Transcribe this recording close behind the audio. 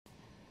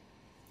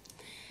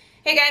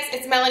Hey guys,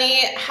 it's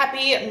Melanie.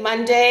 Happy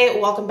Monday.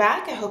 Welcome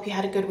back. I hope you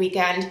had a good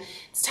weekend.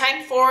 It's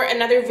time for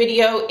another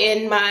video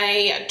in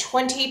my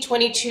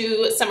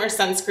 2022 summer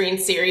sunscreen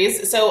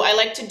series. So I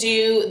like to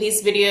do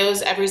these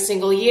videos every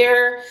single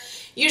year,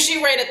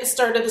 usually right at the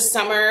start of the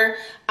summer.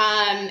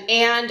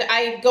 And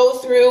I go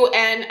through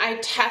and I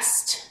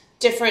test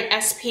different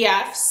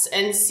SPFs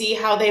and see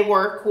how they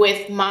work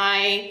with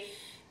my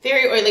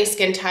very oily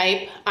skin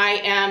type.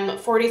 I am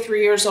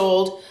 43 years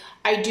old.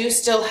 I do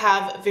still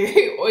have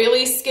very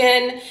oily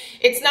skin.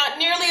 It's not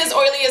nearly as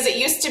oily as it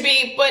used to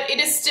be, but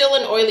it is still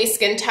an oily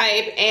skin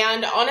type.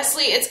 And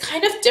honestly, it's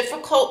kind of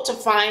difficult to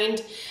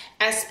find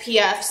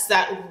SPFs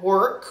that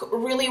work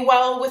really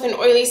well with an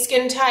oily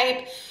skin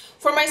type.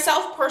 For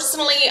myself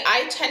personally,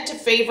 I tend to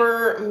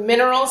favor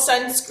mineral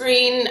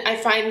sunscreen. I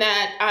find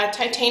that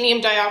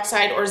titanium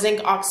dioxide or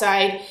zinc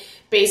oxide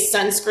based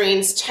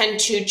sunscreens tend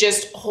to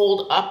just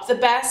hold up the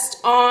best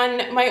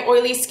on my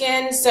oily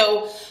skin.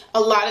 So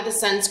a lot of the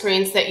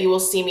sunscreens that you will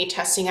see me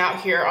testing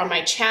out here on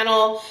my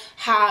channel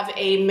have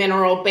a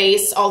mineral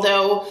base,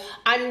 although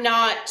I'm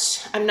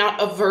not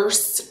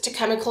averse to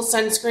chemical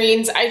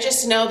sunscreens. I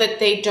just know that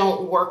they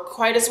don't work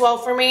quite as well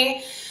for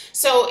me.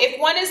 So if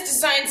one is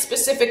designed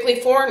specifically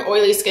for an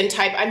oily skin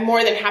type, I'm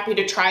more than happy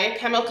to try a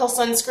chemical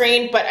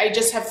sunscreen, but I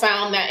just have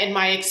found that in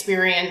my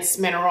experience,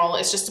 mineral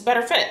is just a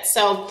better fit.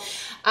 So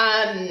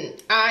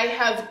I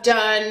have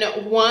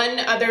done one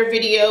other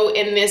video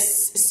in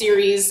this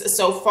series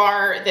so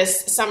far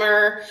this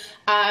summer.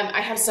 I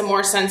have some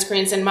more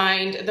sunscreens in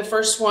mind. The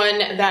first one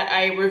that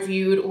I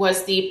reviewed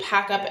was the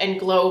Pack Up and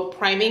Glow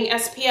Priming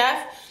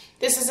SPF.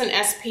 This is an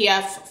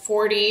SPF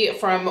 40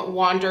 from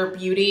Wander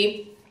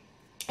Beauty.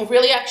 I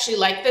really actually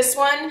like this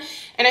one,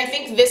 and I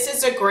think this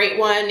is a great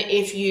one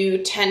if you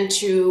tend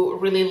to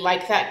really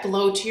like that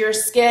glow to your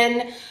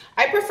skin.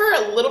 I prefer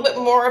a little bit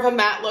more of a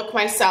matte look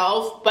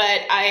myself,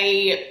 but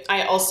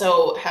I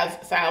also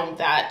have found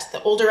that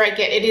the older I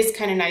get, it is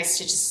kind of nice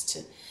to just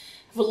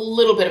have a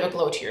little bit of a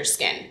glow to your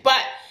skin.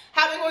 But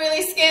having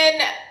oily skin,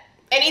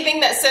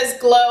 anything that says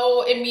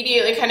glow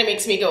immediately kind of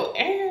makes me go,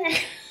 I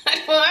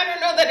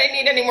don't know that I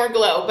need any more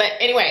glow. But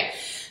anyway,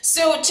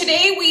 so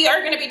today we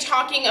are going to be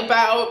talking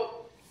about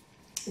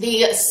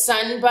the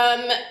Sun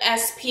Bum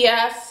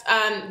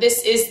SPF.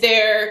 This is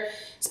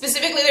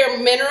specifically their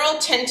mineral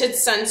tinted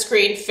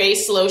sunscreen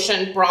face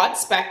lotion broad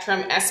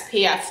spectrum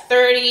SPF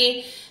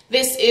 30.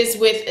 This is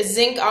with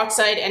zinc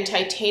oxide and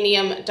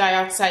titanium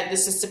dioxide.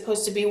 This is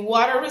supposed to be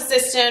water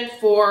resistant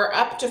for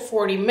up to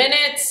 40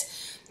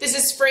 minutes. This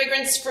is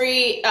fragrance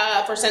free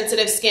for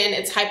sensitive skin.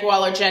 It's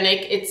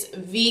hypoallergenic. It's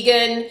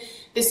vegan.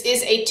 This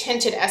is a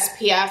tinted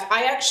SPF.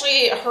 I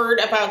actually heard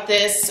about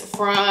this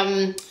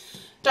from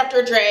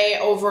Dr. Dre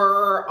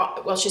over,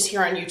 well, she's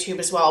here on YouTube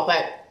as well,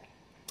 but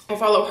I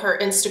follow her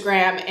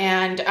Instagram,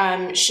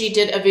 and she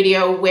did a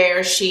video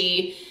where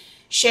she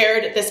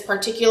shared this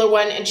particular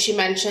one, and she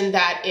mentioned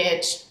that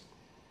it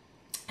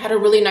had a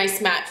really nice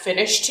matte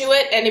finish to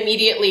it, and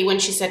immediately when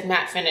she said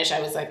matte finish,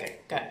 I was like, I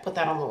gotta put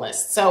that on the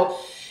list. So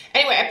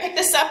anyway, I picked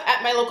this up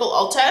at my local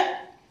Ulta,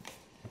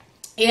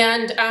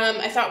 and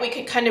I thought we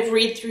could kind of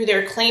read through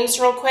their claims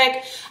real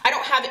quick. I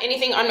don't have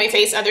anything on my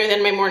face other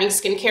than my morning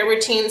skincare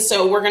routine,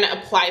 so we're gonna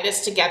apply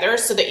this together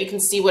so that you can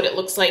see what it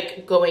looks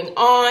like going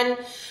on.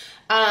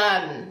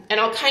 And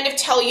I'll kind of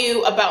tell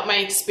you about my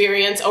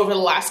experience over the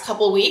last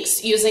couple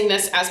weeks using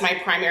this as my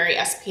primary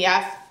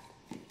SPF.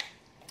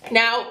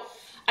 Now,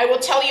 I will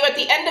tell you at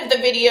the end of the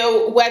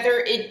video whether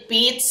it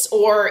beats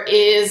or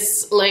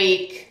is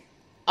like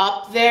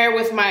up there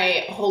with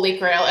my Holy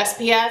Grail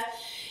SPF.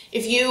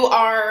 If you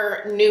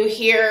are new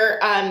here,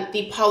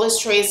 the Paula's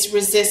Choice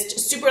Resist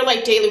Super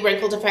Light Daily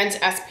Wrinkle Defense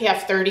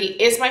SPF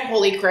 30 is my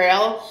Holy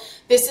Grail.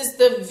 This is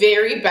the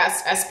very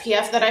best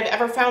SPF that I've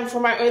ever found for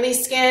my oily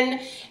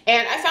skin.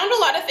 And I found a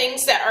lot of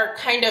things that are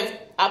kind of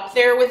up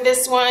there with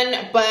this one,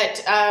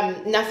 but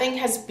nothing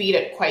has beat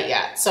it quite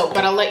yet.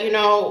 But I'll let you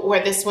know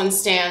where this one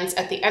stands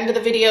at the end of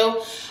the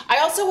video. I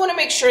also want to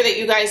make sure that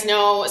you guys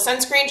know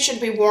sunscreen should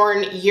be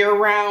worn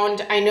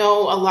year-round. I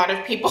know a lot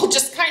of people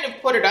just kind of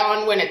put it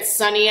on when it's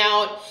sunny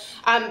out.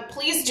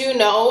 Please do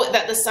know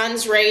that the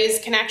sun's rays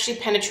can actually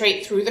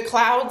penetrate through the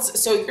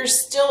clouds, so you're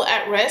still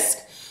at risk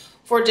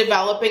for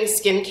developing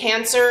skin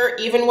cancer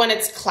even when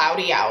it's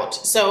cloudy out.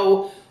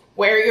 So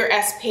wear your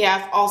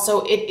SPF.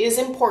 Also, it is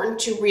important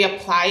to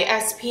reapply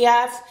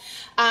SPF.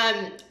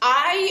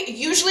 I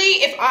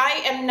usually, if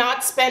I am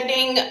not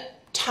spending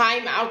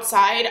time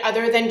outside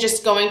other than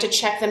just going to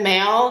check the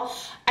mail,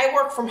 I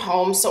work from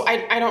home, so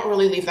I don't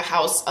really leave the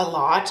house a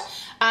lot.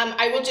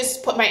 I will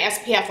just put my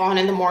SPF on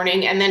in the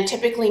morning and then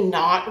typically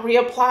not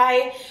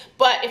reapply.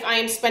 But if I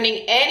am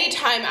spending any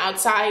time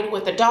outside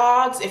with the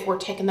dogs, if we're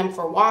taking them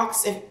for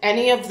walks, if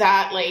any of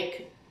that,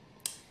 like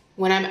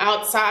when I'm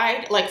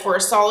outside, like for a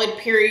solid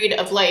period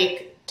of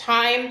like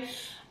time,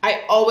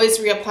 I always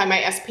reapply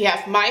my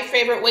SPF. My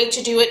favorite way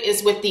to do it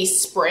is with the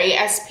spray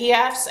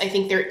SPFs. I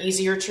think they're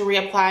easier to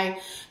reapply.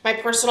 My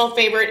personal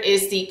favorite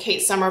is the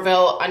Kate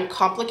Somerville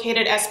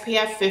Uncomplicated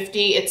SPF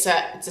 50. It's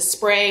a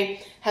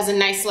spray, has a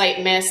nice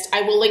light mist.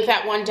 I will link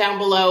that one down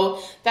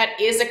below. That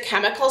is a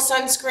chemical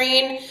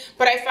sunscreen,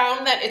 but I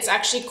found that it's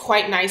actually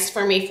quite nice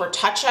for me for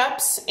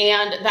touch-ups,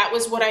 and that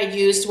was what I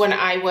used when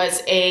I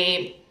was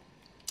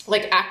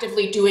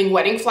actively doing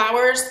wedding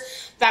flowers.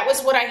 That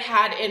was what I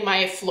had in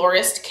my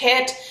florist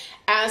kit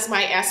as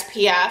my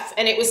SPF,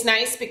 and it was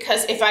nice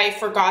because if I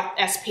forgot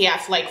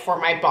SPF like for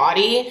my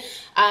body,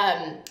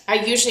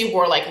 I usually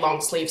wore like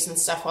long sleeves and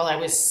stuff while I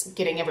was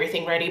getting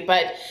everything ready,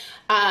 but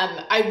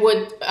I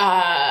would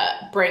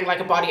bring like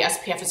a body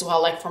SPF as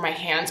well, like for my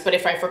hands. But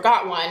if I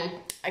forgot one,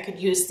 I could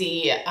use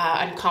the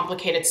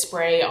Uncomplicated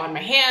spray on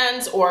my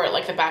hands or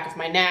like the back of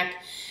my neck,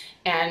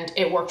 and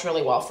it worked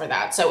really well for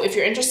that. So if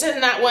you're interested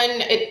in that one,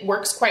 it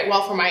works quite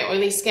well for my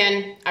oily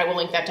skin. I will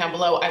link that down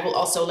below. I will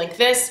also link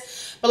this.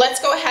 But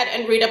let's go ahead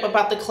and read up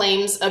about the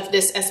claims of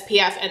this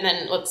SPF, and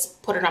then let's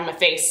put it on my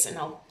face and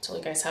I'll tell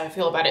you guys how I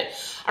feel about it.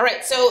 All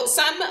right, so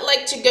some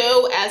like to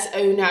go as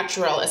au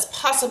natural as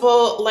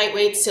possible.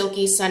 Lightweight,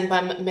 silky Sun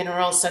Bum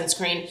Mineral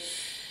Sunscreen.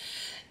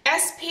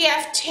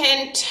 SPF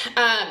Tint,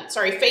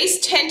 Face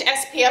Tint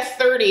SPF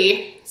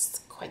 30. It's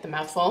quite the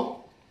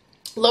mouthful.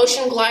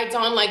 Lotion glides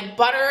on like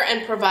butter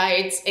and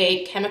provides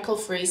a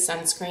chemical-free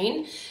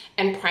sunscreen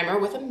and primer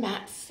with a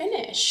matte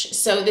finish.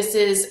 So this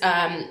is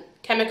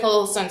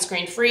chemical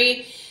sunscreen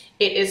free.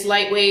 It is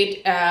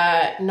lightweight,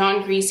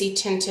 non-greasy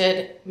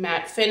tinted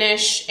matte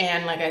finish,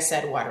 and like I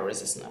said, water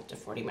resistant up to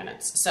 40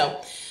 minutes. So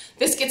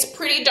this gets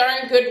pretty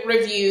darn good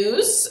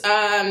reviews.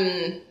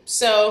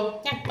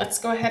 So yeah, let's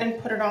go ahead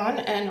and put it on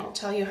and I'll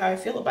tell you how I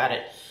feel about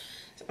it.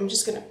 So I'm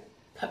just gonna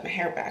put my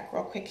hair back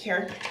real quick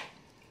here.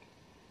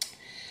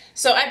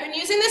 So I've been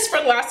using this for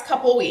the last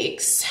couple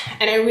weeks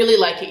and I really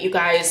like it, you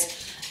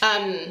guys.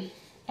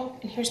 Oh,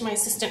 and here's my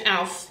assistant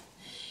Alf.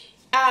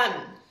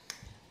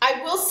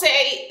 I will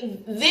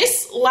say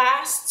this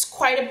lasts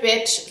quite a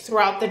bit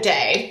throughout the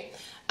day,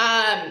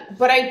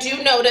 but I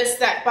do notice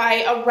that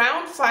by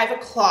around 5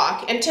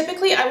 o'clock, and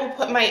typically I will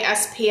put my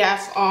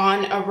SPF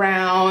on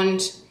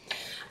around,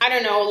 I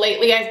don't know,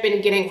 lately I've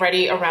been getting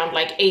ready around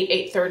like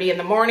 8:30 in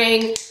the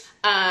morning.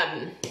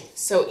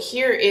 So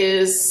here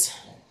is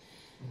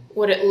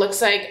what it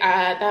looks like.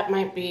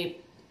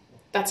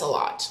 That's a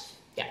lot.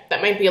 Yeah,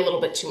 that might be a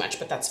little bit too much,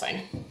 but that's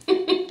fine.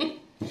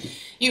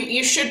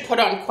 You should put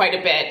on quite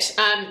a bit.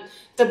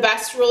 The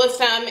best rule of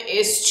thumb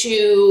is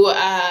to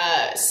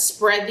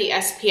spread the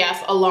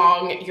SPF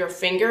along your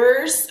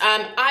fingers.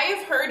 I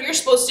have heard you're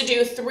supposed to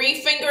do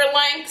 3 finger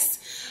lengths,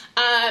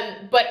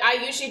 but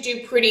I usually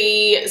do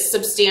pretty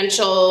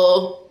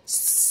substantial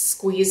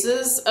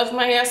squeezes of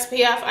my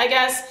SPF, I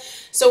guess.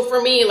 So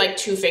for me, like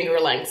 2 finger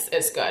lengths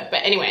is good.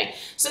 But anyway,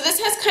 so this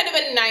has kind of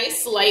a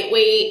nice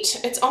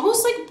lightweight, it's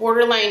almost like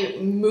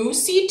borderline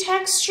moussey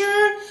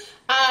texture.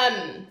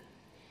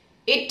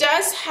 It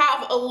does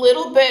have a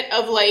little bit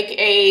of like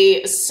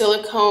a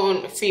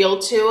silicone feel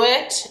to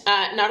it.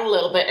 Not a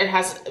little bit, it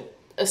has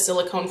a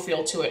silicone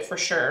feel to it for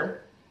sure.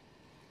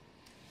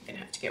 I'm gonna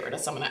have to get rid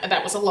of some of that.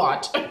 That was a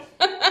lot.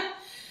 But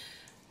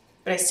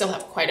I still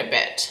have quite a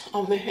bit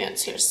on my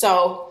hands here.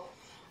 So,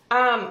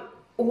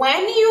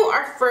 when you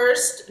are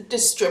first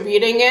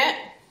distributing it,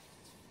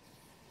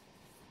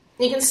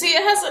 you can see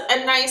it has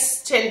a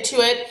nice tint to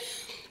it.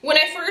 When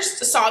I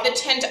first saw the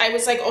tint, I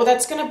was like, oh,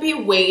 that's gonna be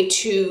way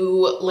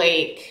too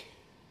like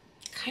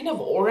kind of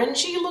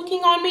orangey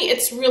looking on me.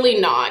 It's really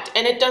not,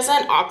 and it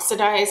doesn't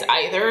oxidize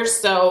either,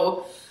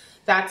 so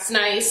that's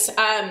nice.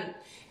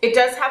 It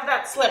does have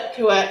that slip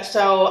to it,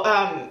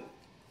 so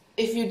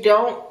if you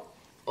don't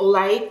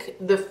like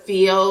the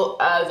feel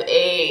of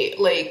a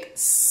like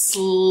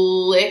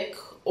slick,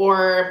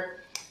 or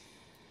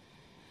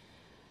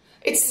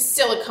it's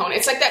silicone,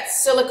 it's like that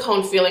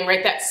silicone feeling,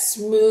 right? That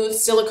smooth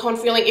silicone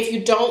feeling. If you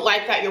don't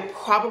like that, you're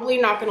probably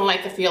not gonna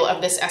like the feel of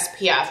this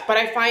SPF. But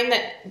I find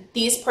that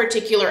these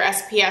particular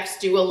SPFs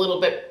do a little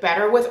bit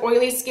better with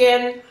oily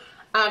skin.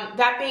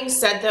 That being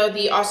said though,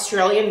 the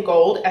Australian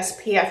Gold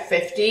SPF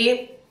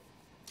 50,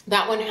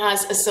 that one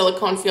has a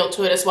silicone feel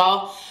to it as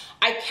well.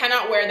 I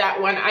cannot wear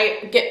that one.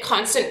 I get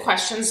constant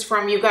questions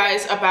from you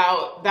guys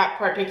about that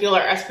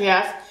particular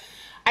SPF.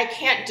 I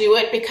can't do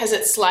it because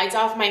it slides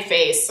off my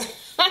face.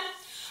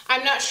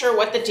 I'm not sure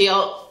what the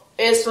deal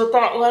is with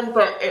that one,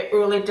 but it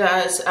really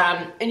does.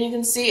 And you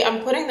can see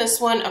I'm putting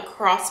this one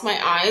across my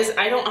eyes.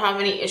 I don't have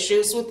any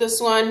issues with this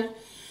one.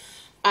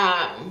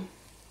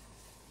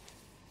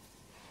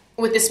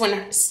 With this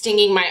one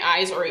stinging my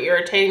eyes or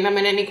irritating them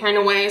in any kind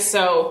of way.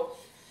 So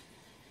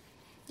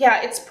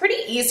yeah, it's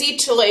pretty easy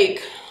to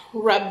like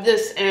rub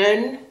this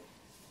in.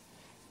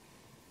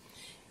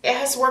 It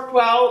has worked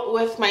well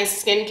with my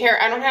skincare.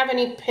 I don't have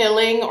any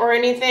pilling or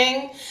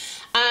anything.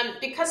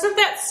 Because of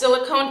that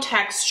silicone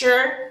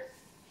texture,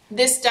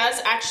 this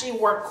does actually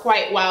work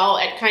quite well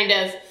at kind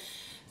of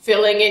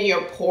filling in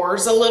your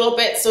pores a little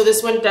bit. So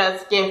this one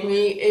does give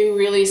me a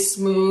really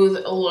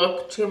smooth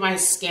look to my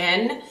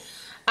skin.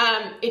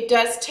 It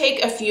does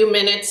take a few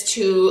minutes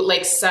to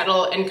like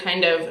settle and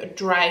kind of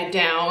dry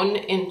down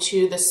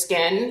into the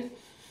skin.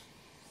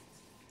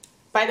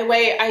 By the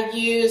way, I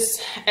use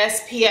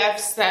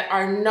SPFs that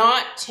are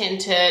not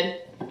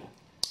tinted,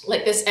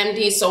 like this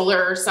MD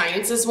Solar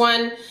Sciences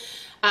one,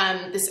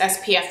 this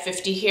SPF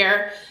 50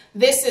 here.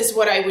 This is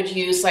what I would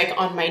use like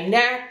on my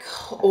neck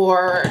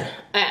or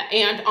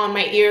and on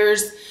my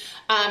ears.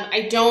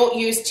 I don't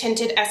use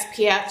tinted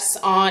SPFs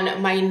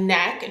on my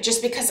neck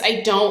just because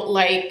I don't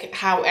like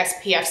how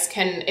SPFs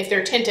can, if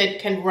they're tinted,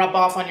 can rub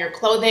off on your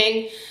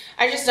clothing.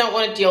 I just don't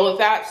want to deal with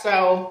that.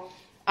 So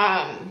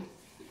I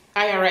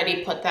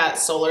already put that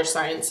Solar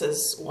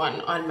Sciences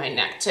one on my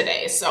neck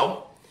today.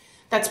 So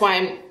that's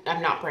why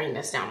I'm not bringing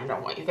this down. I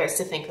don't want you guys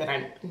to think that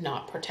I'm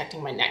not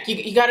protecting my neck.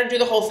 You got to do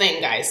the whole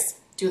thing, guys.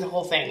 Do the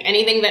whole thing.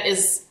 Anything that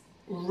is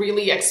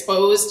really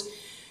exposed,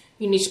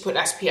 you need to put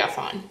SPF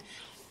on.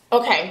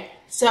 Okay,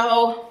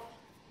 so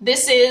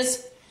this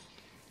is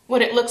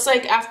what it looks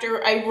like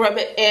after I rub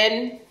it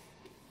in.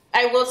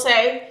 I will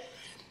say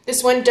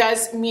this one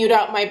does mute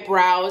out my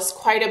brows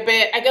quite a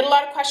bit. I get a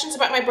lot of questions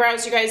about my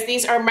brows, you guys.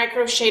 These are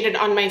micro shaded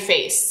on my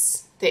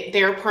face.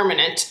 They're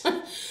permanent.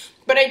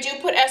 But I do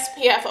put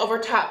SPF over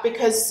top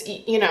because,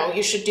 you know,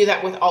 you should do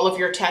that with all of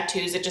your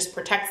tattoos. It just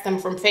protects them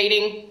from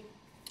fading.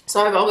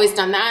 So I've always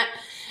done that.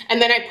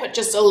 And then I put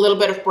just a little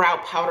bit of brow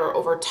powder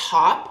over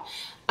top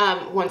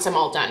once I'm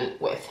all done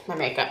with my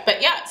makeup.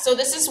 But yeah, so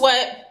this is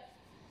what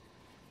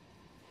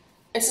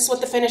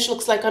the finish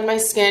looks like on my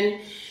skin.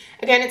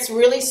 Again, it's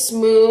really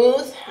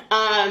smooth.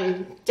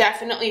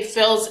 Definitely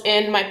fills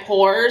in my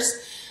pores.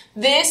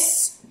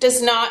 This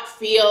does not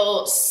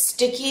feel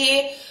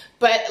sticky,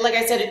 but like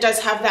I said, it does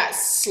have that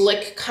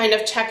slick kind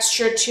of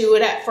texture to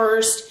it at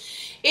first.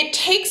 It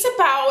takes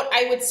about,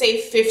 I would say,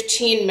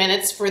 15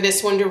 minutes for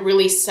this one to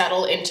really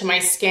settle into my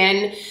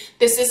skin.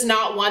 This is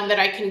not one that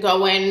I can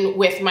go in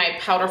with my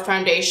powder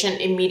foundation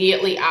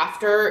immediately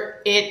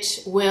after.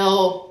 It's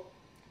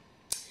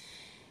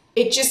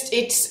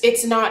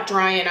not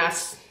dry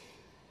enough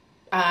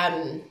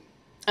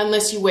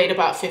unless you wait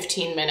about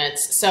 15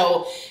 minutes.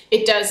 So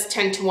it does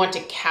tend to want to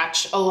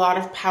catch a lot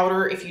of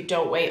powder if you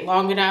don't wait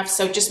long enough.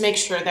 So just make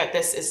sure that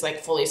this is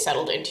like fully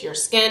settled into your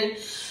skin.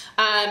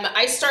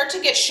 I start to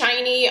get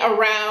shiny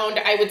around,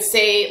 I would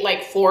say,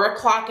 like 4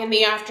 o'clock in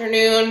the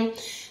afternoon.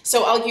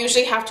 So I'll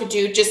usually have to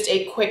do just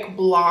a quick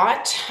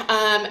blot.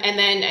 And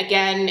then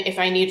again, if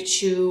I need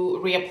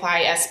to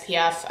reapply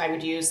SPF, I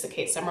would use the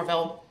Kate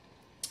Somerville.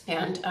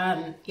 And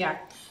yeah,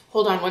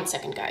 hold on one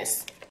second,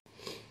 guys.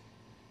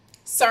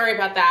 Sorry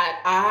about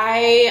that.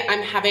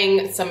 I'm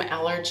having some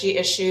allergy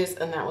issues,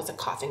 and that was a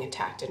coughing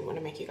attack. Didn't want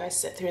to make you guys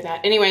sit through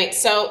that. Anyway,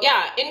 so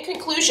yeah, in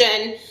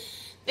conclusion,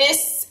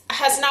 this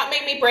has not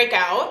made me break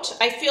out.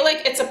 I feel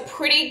like it's a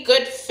pretty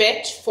good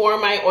fit for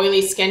my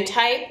oily skin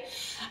type.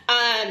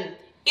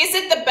 Is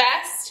it the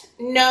best?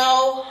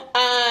 No.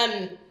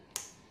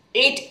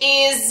 It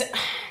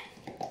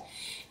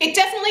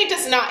definitely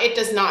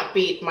does not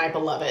beat my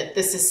beloved.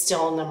 This is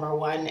still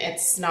 #1.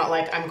 It's not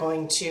like I'm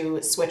going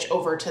to switch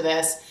over to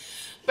this,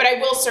 but I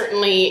will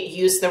certainly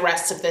use the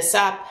rest of this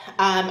up.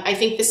 I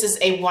think this is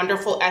a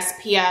wonderful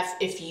SPF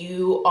if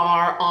you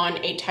are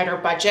on a tighter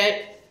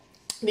budget.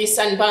 The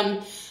Sun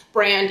Bum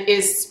brand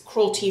is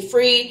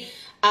cruelty-free.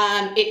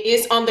 It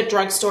is on the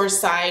drugstore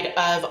side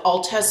of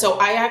Ulta, so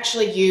I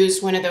actually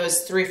used one of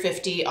those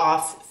 350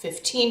 off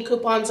 15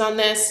 coupons on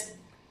this.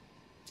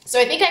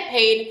 So I think I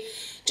paid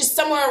just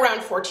somewhere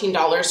around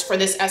 $14 for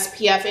this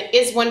SPF. It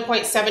is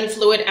 1.7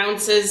 fluid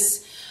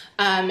ounces.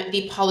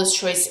 The Paula's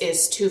Choice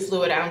is 2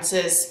 fluid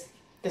ounces.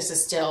 This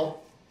is still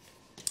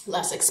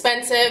less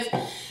expensive.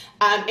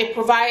 It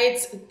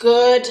provides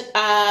good,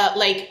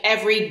 like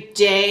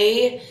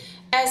everyday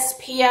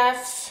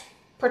SPF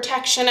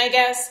protection, I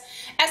guess.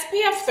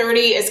 SPF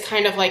 30 is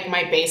kind of like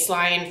my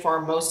baseline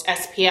for most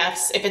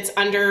SPFs. If it's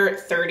under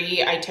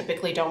 30, I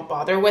typically don't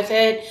bother with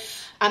it.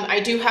 I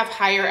do have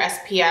higher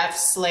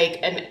SPFs, like,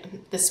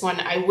 and this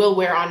one I will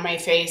wear on my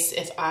face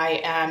if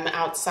I am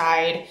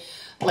outside,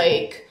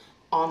 like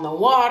on the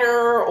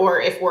water,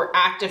 or if we're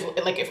active,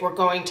 like if we're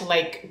going to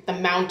like the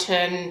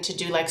mountain to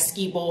do like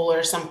ski bowl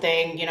or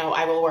something, you know,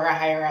 I will wear a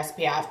higher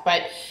SPF,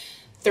 but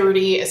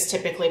 30 is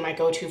typically my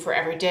go-to for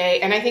every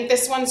day. And I think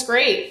this one's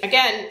great.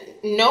 Again,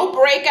 no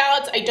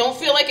breakouts. I don't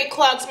feel like it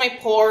clogs my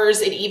pores.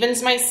 It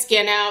evens my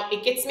skin out.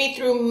 It gets me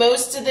through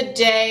most of the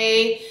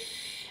day.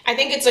 I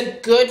think it's a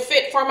good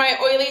fit for my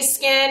oily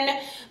skin.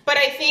 But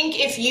I think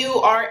if you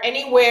are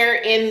anywhere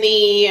in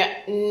the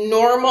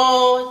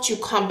normal to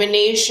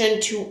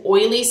combination to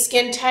oily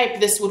skin type,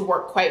 this would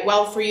work quite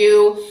well for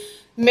you.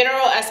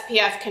 Mineral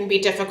SPF can be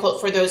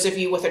difficult for those of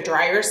you with a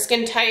drier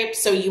skin type,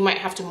 so you might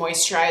have to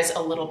moisturize a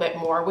little bit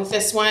more with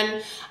this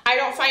one. I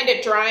don't find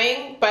it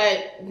drying,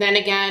 but then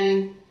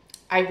again,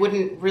 I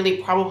wouldn't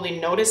really probably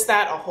notice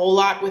that a whole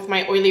lot with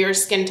my oilier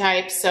skin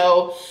type.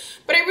 So,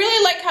 but I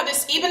really like how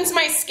this evens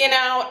my skin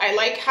out. I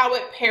like how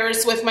it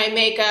pairs with my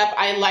makeup.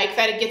 I like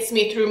that it gets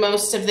me through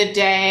most of the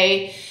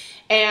day.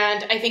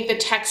 And I think the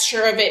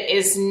texture of it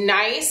is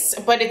nice,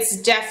 but it's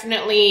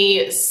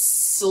definitely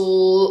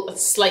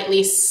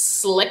slightly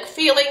slick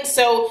feeling.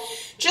 So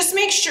just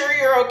make sure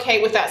you're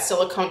okay with that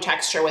silicone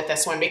texture with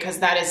this one, because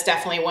that is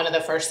definitely one of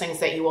the first things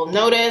that you will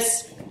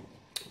notice.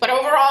 But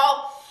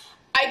overall,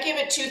 I give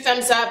it 2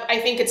 thumbs up. I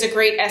think it's a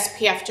great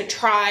SPF to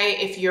try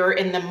if you're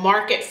in the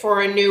market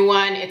for a new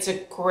one. It's a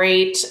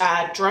great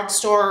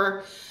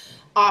drugstore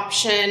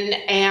option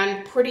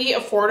and pretty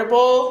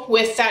affordable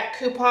with that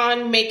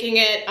coupon, making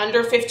it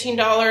under $15.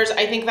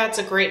 I think that's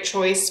a great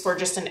choice for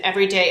just an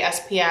everyday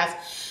SPF.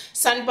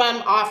 Sun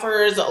Bum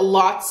offers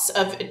lots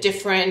of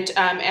different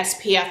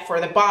SPF for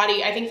the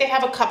body. I think they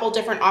have a couple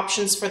different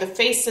options for the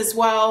face as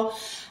well.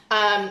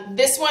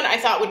 This one I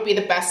thought would be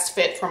the best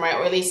fit for my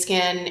oily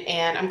skin,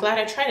 and I'm glad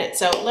I tried it.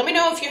 So let me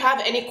know if you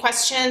have any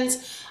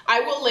questions.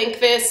 I will link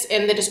this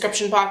in the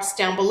description box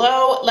down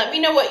below. Let me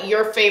know what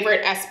your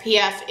favorite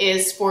SPF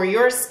is for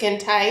your skin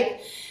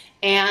type,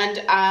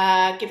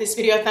 and give this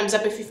video a thumbs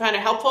up if you found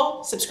it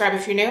helpful. Subscribe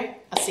if you're new.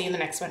 I'll see you in the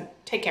next one.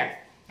 Take care.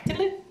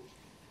 Toodaloo.